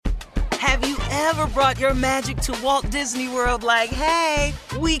Have you ever brought your magic to Walt Disney World like, hey,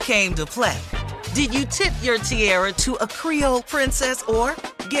 we came to play? Did you tip your tiara to a Creole princess or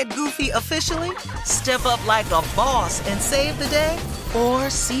get goofy officially? Step up like a boss and save the day? Or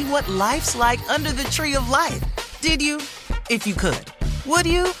see what life's like under the tree of life? Did you? If you could. Would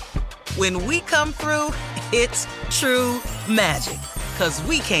you? When we come through, it's true magic. 'Cause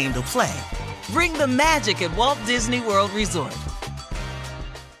we came to play. Bring the magic at Walt Disney World Resort.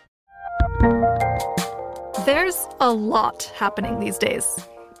 There's a lot happening these days.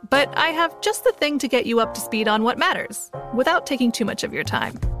 But I have just the thing to get you up to speed on what matters, without taking too much of your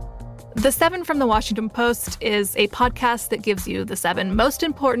time. The 7 from the Washington Post is a podcast that gives you the 7 most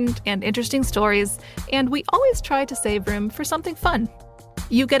important and interesting stories, and we always try to save room for something fun.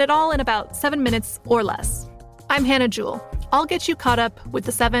 You get it all in about 7 minutes or less. I'm Hannah Jewell. I'll get you caught up with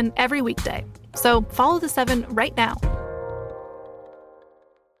the 7 every weekday. So follow the 7 right now.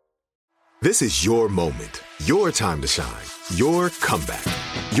 This is your moment, your time to shine, your comeback.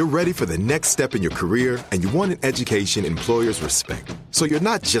 You're ready for the next step in your career, and you want an education employers respect. So you're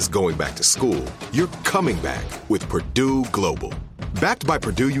not just going back to school, you're coming back with Purdue Global. Backed by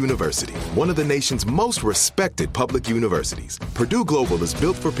Purdue University, one of the nation's most respected public universities, Purdue Global is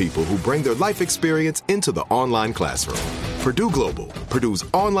built for people who bring their life experience into the online classroom. Purdue Global, Purdue's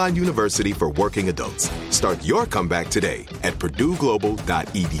online university for working adults. Start your comeback today at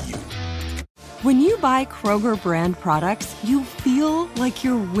purdueglobal.edu. When you buy Kroger brand products, you feel like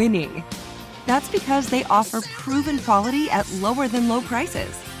you're winning. That's because they offer proven quality at lower than low prices.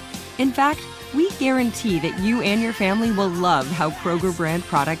 In fact, we guarantee that you and your family will love how Kroger brand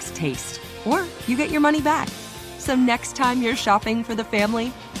products taste, or you get your money back. So next time you're shopping for the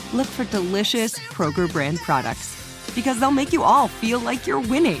family, look for delicious Kroger brand products, because they'll make you all feel like you're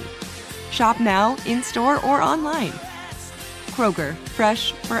winning. Shop now, in-store, or online. Kroger,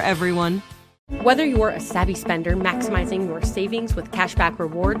 fresh for everyone. Whether you're a savvy spender maximizing your savings with cashback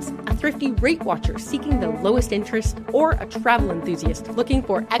rewards, a thrifty rate watcher seeking the lowest interest, or a travel enthusiast looking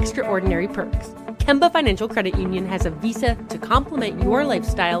for extraordinary perks, Kemba Financial Credit Union has a visa to complement your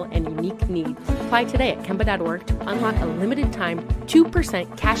lifestyle and unique needs. Apply today at Kemba.org to unlock a limited time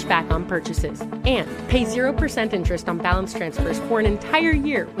 2% cash back on purchases and pay 0% interest on balance transfers for an entire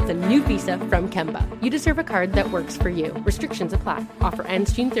year with a new visa from Kemba. You deserve a card that works for you. Restrictions apply. Offer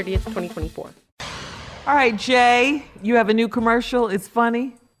ends June 30th, 2024. All right, Jay, you have a new commercial. It's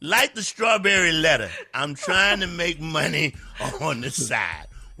funny. Like the strawberry letter, I'm trying to make money on the side.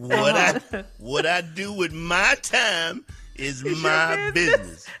 What I do with my time is my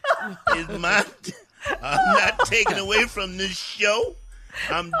business. I'm not taking away from this show.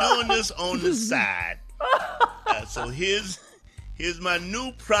 I'm doing this on the side. So here's my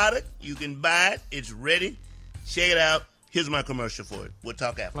new product. You can buy it. It's ready. Check it out. Here's my commercial for it. We'll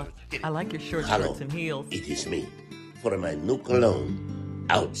talk afterwards. I like your short Hello, shorts and heels. It is me for my new cologne,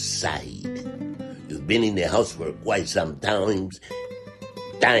 Outside. You've been in the house for quite some time,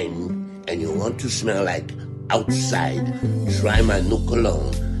 and you want to smell like outside. Try my new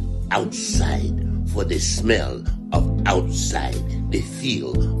cologne, Outside, for the smell of outside, the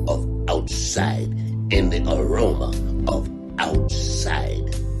feel of outside, and the aroma of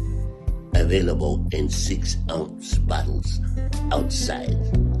outside. Available in 6-ounce bottles. Outside.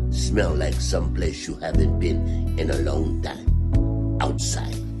 Smell like someplace you haven't been in a long time.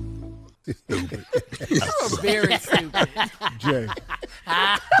 Outside. Stupid. Very stupid. Jay.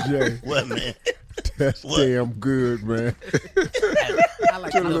 What, man? That's damn good, man. I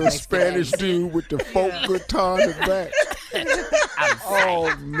like To the little Spanish dude with the folk guitar in the back.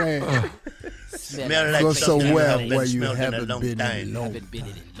 Oh, man. Smell like Go something so well you haven't where you smelled haven't in a long been time. in a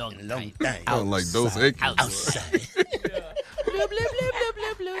long time. I don't like those eggs. Outside.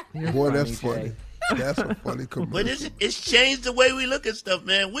 Boy, that's funny. That's a funny commercial. But it's changed the way we look at stuff,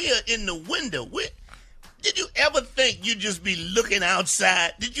 man. We are in the window. Did you ever think you'd just be looking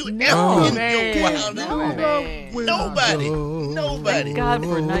outside? Did you ever in your wildest? Nobody. Thank God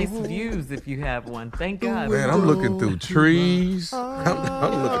for nice views if you have one. Thank God. Man, I'm looking through trees.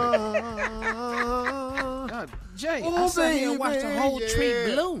 I'm looking God, Jay, I sat here and watched the whole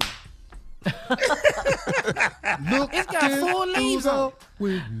tree bloom. It's got 4 leaves on it.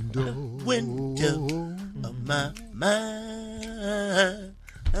 Window of my mind.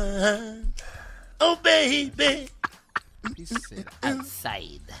 Oh, baby. He said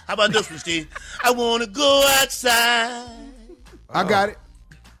outside. How about this one, Steve? I want to go outside. I got it.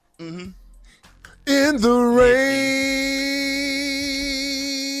 Mm-hmm. In the rain.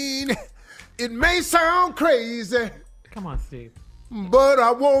 It may sound crazy. Come on, Steve. But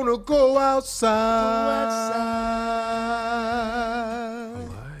I want to go outside.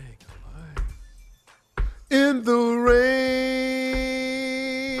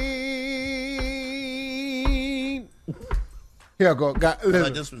 Here go. How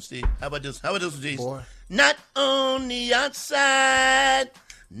about this one, Steve? How about this one, Steve? Boy. Not on the outside,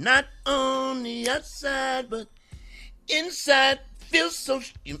 but inside feels so.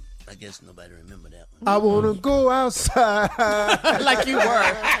 I guess nobody remember that one. I wanna go outside Like you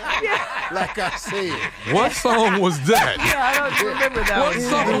were. like I said. What song was that? Yeah, I don't remember that What one.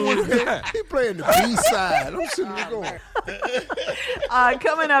 song was that? He playing the B side. I'm sitting there going.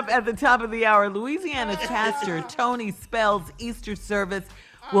 Coming up at the top of the hour, Louisiana's pastor Tony Spell's Easter service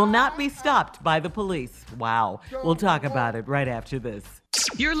will not be stopped by the police. Wow. We'll talk about it right after this.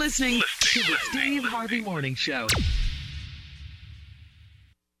 You're listening to the Steve Harvey Morning Show.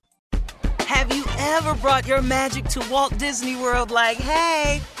 Have you ever brought your magic to Walt Disney World like,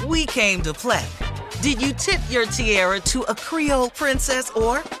 hey, we came to play? Did you tip your tiara to a Creole princess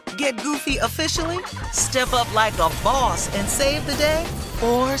or get goofy officially? Step up like a boss and save the day?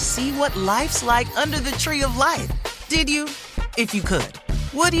 Or see what life's like under the tree of life? Did you? If you could.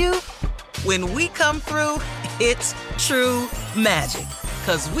 Would you? When we come through, it's true magic.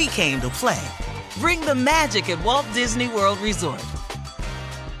 'Cause we came to play. Bring the magic at Walt Disney World Resort.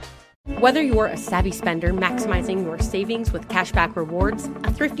 Whether you're a savvy spender maximizing your savings with cashback rewards,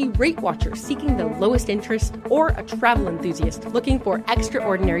 a thrifty rate watcher seeking the lowest interest, or a travel enthusiast looking for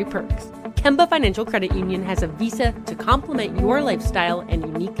extraordinary perks, Kemba Financial Credit Union has a visa to complement your lifestyle and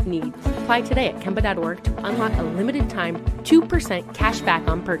unique needs. Apply today at Kemba.org to unlock a limited-time 2% cash back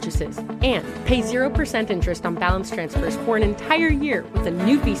on purchases and pay 0% interest on balance transfers for an entire year with a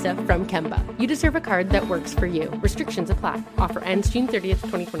new visa from Kemba. You deserve a card that works for you. Restrictions apply. Offer ends June 30th,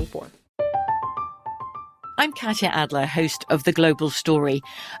 2024. I'm Katya Adler, host of The Global Story.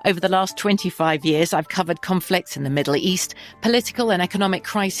 Over the last 25 years, I've covered conflicts in the Middle East, political and economic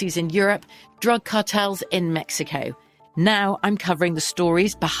crises in Europe, drug cartels in Mexico. Now I'm covering the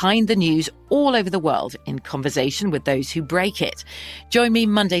stories behind the news all over the world in conversation with those who break it. Join me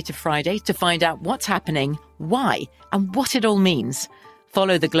Monday to Friday to find out what's happening, why, and what it all means.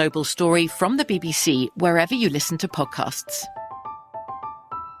 Follow The Global Story from the BBC wherever you listen to podcasts.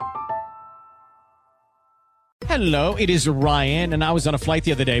 Hello, it is Ryan, and I was on a flight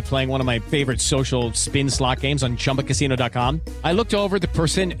the other day playing one of my favorite social spin slot games on ChumbaCasino.com. I looked over at the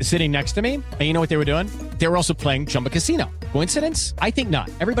person sitting next to me, and you know what they were doing? They were also playing Chumba Casino. Coincidence? I think not.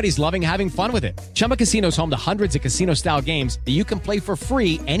 Everybody's loving having fun with it. Chumba Casino is home to hundreds of casino-style games that you can play for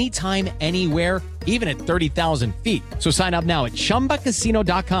free anytime, anywhere, even at 30,000 feet. So sign up now at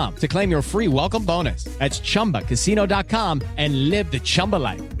ChumbaCasino.com to claim your free welcome bonus. That's ChumbaCasino.com and live the Chumba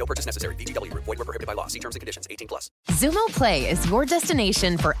life. No purchase necessary. VGW. Void where prohibited by law. See terms and conditions. 18+. Xumo Play is your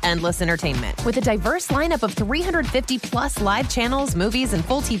destination for endless entertainment. With a diverse lineup of 350-plus live channels, movies, and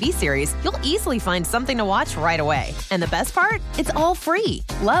full TV series, you'll easily find something to watch right away. And the best part? It's all free.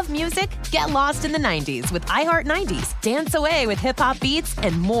 Love music? Get lost in the 90s with iHeart 90s. Dance away with hip-hop beats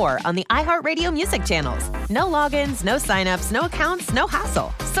and more on the iHeartRadio music channels. No logins, no signups, no accounts, no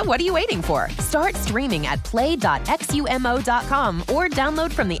hassle. So what are you waiting for? Start streaming at play.xumo.com or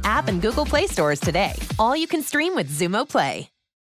download from the app and Google Play stores today. All you can stream with Xumo Play.